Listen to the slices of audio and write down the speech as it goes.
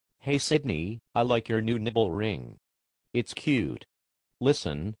Hey Sidney, I like your new nibble ring. It's cute.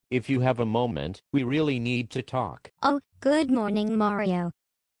 Listen, if you have a moment, we really need to talk. Oh, good morning, Mario.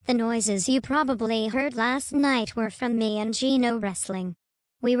 The noises you probably heard last night were from me and Gino wrestling.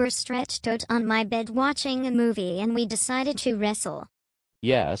 We were stretched out on my bed watching a movie and we decided to wrestle.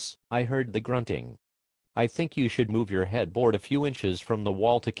 Yes, I heard the grunting. I think you should move your headboard a few inches from the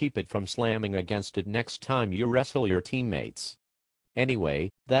wall to keep it from slamming against it next time you wrestle your teammates. Anyway,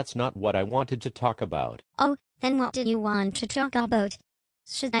 that's not what I wanted to talk about. Oh, then what do you want to talk about?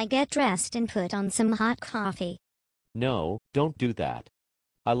 Should I get dressed and put on some hot coffee? No, don't do that.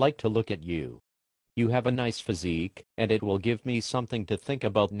 I like to look at you. You have a nice physique, and it will give me something to think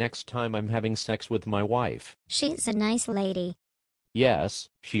about next time I'm having sex with my wife. She's a nice lady. Yes,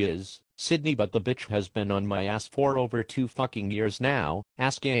 she is, Sidney, but the bitch has been on my ass for over 2 fucking years now,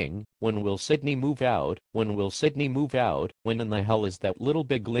 asking, when will Sidney move out, when will Sidney move out, when in the hell is that little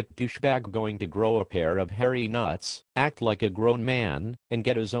big lip douchebag going to grow a pair of hairy nuts, act like a grown man, and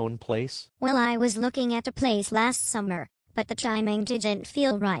get his own place? Well, I was looking at a place last summer, but the timing didn't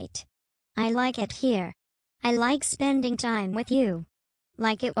feel right. I like it here. I like spending time with you.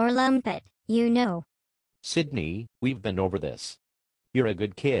 Like it or lump it, you know. Sidney, we've been over this. You're a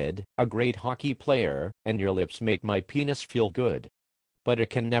good kid, a great hockey player, and your lips make my penis feel good. But it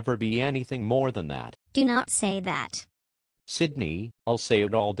can never be anything more than that. Do not say that. Sidney, I'll say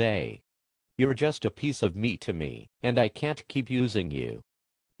it all day. You're just a piece of meat to me, and I can't keep using you.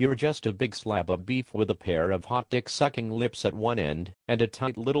 You're just a big slab of beef with a pair of hot dick-sucking lips at one end, and a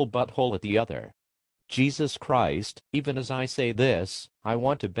tight little butthole at the other. Jesus Christ, even as I say this, I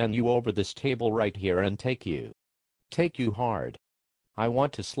want to bend you over this table right here and take you. Take you hard. I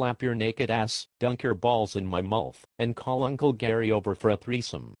want to slap your naked ass, dunk your balls in my mouth, and call Uncle Gary over for a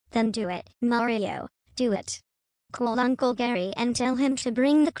threesome. Then do it, Mario, do it. Call Uncle Gary and tell him to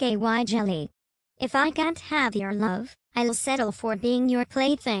bring the KY jelly. If I can't have your love, I'll settle for being your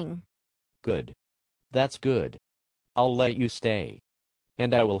plaything. Good. That's good. I'll let you stay.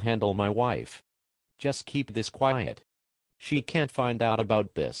 And I will handle my wife. Just keep this quiet. She can't find out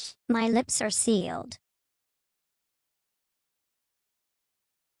about this. My lips are sealed.